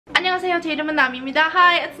안녕하세요. 제 이름은 Nami입니다.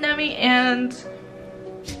 Hi, it's Nami, and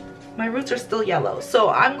my roots are still yellow, so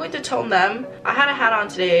I'm going to tone them. I had a hat on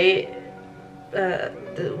today,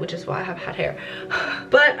 which is why I have hat hair.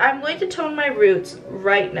 But I'm going to tone my roots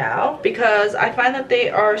right now because I find that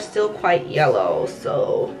they are still quite yellow.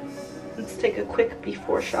 So let's take a quick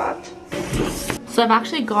before shot. So I've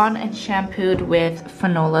actually gone and shampooed with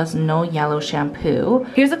Fenola's No Yellow shampoo.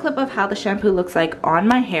 Here's a clip of how the shampoo looks like on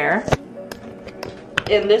my hair.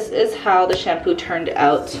 And this is how the shampoo turned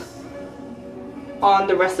out on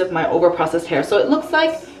the rest of my overprocessed hair. So it looks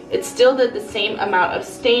like it still did the same amount of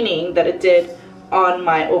staining that it did on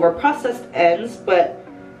my overprocessed ends, but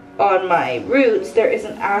on my roots there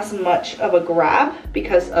isn't as much of a grab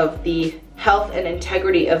because of the health and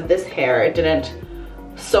integrity of this hair. It didn't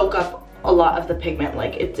soak up a lot of the pigment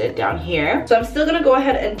like it did down here. So I'm still gonna go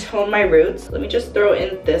ahead and tone my roots. Let me just throw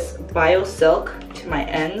in this Bio Silk to my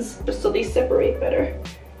ends just so these separate better.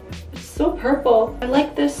 It's so purple. I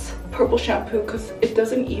like this purple shampoo because it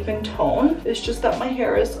doesn't even tone. It's just that my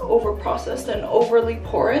hair is over processed and overly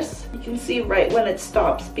porous. You can see right when it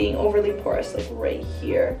stops being overly porous, like right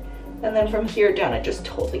here. And then from here down it just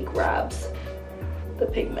totally grabs the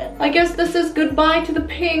pigment. I guess this is goodbye to the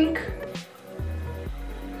pink.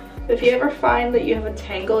 If you ever find that you have a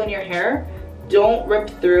tangle in your hair, don't rip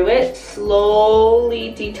through it.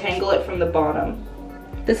 Slowly detangle it from the bottom.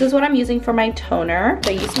 This is what I'm using for my toner.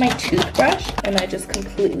 I use my toothbrush and I just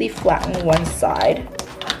completely flatten one side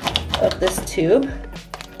of this tube.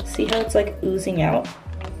 See how it's like oozing out?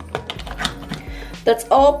 That's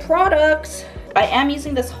all product. I am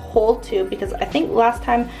using this whole tube because I think last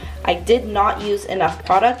time I did not use enough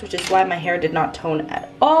product, which is why my hair did not tone at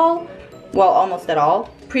all. Well, almost at all.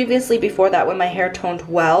 Previously, before that, when my hair toned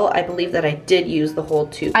well, I believe that I did use the whole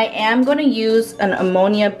tube. I am going to use an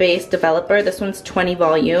ammonia-based developer. This one's 20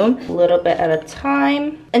 volume, a little bit at a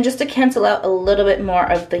time. And just to cancel out a little bit more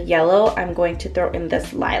of the yellow, I'm going to throw in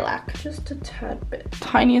this lilac. Just a tad bit.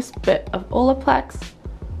 Tiniest bit of Olaplex,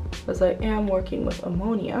 as I am working with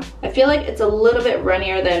ammonia. I feel like it's a little bit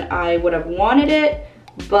runnier than I would have wanted it,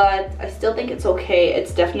 but I still think it's okay.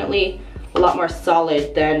 It's definitely a lot more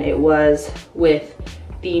solid than it was with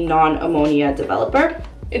the non-ammonia developer.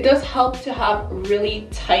 It does help to have really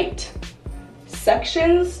tight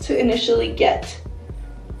sections to initially get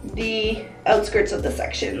the outskirts of the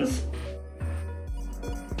sections.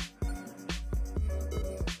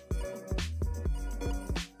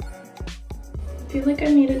 I feel like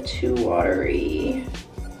I made it too watery.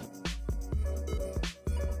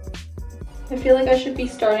 I feel like I should be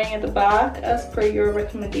starting at the back as per your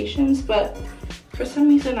recommendations, but for some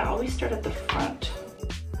reason I always start at the front.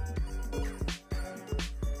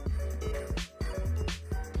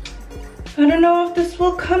 I don't know if this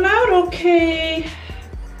will come out okay.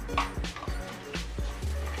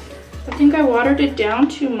 I think I watered it down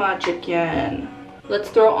too much again. Let's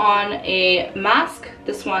throw on a mask.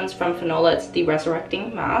 This one's from Fenola. It's the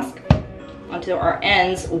Resurrecting Mask onto our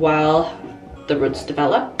ends while the roots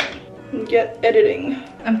develop. And get editing.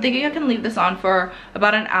 I'm thinking I can leave this on for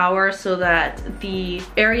about an hour so that the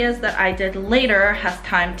areas that I did later has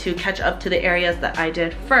time to catch up to the areas that I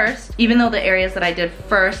did first, even though the areas that I did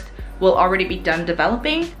first will already be done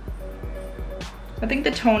developing. I think the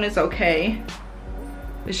tone is okay.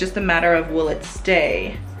 It's just a matter of will it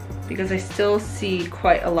stay, because I still see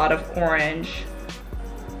quite a lot of orange.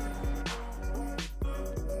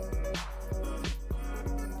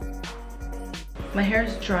 My hair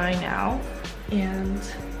is dry now, and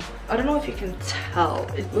I don't know if you can tell,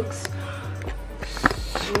 it looks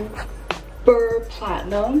super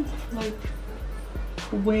platinum, like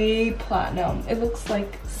way platinum. It looks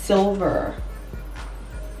like silver,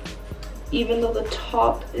 even though the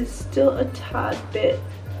top is still a tad bit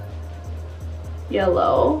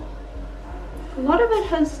yellow. A lot of it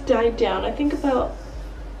has died down. I think about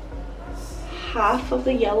half of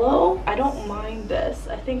the yellow. I don't mind this.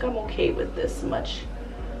 I think I'm okay with this much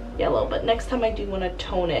yellow, but next time I do want to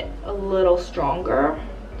tone it a little stronger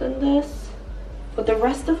than this. But the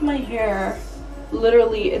rest of my hair,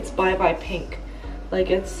 literally it's bye-bye pink. Like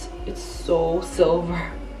it's so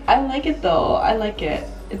silver. I like it though. I like it.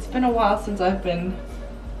 It's been a while since I've been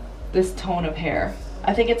this tone of hair.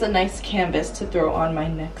 I think it's a nice canvas to throw on my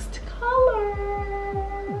next color.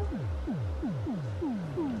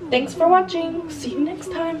 Thanks for watching. See you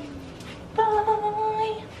next time.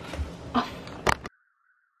 Bye. Oh.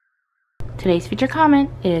 Today's feature comment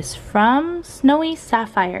is from Snowy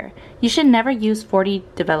Sapphire. You should never use 40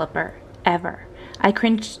 developer, ever. I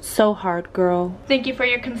cringed so hard, girl. Thank you for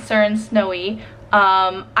your concern, Snowy.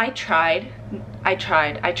 I tried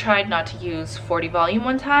not to use 40 volume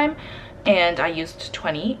one time and I used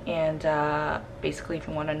 20, and basically if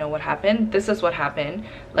you want to know what happened, this is what happened.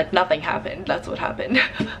 Like nothing happened, that's what happened.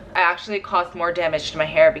 I actually caused more damage to my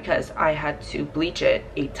hair because I had to bleach it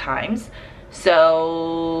 8 times.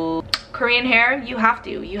 So Korean hair, you have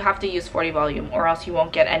to use 40 volume or else you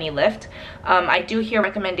won't get any lift. I do hear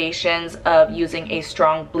recommendations of using a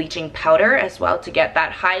strong bleaching powder as well to get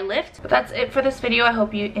that high lift. But that's it for this video. I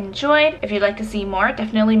hope you enjoyed. If you'd like to see more,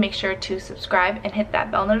 definitely make sure to subscribe and hit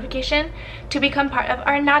that bell notification to become part of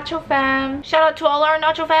our NachoFam. Shout out to all our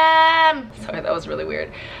NachoFam! Sorry, that was really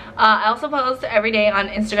weird. I also post every day on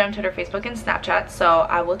Instagram, Twitter, Facebook, and Snapchat, so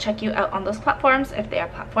I will check you out on those platforms if they are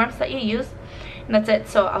platforms that you use. And that's it,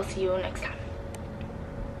 so I'll see you next time.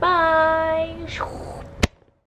 Bye!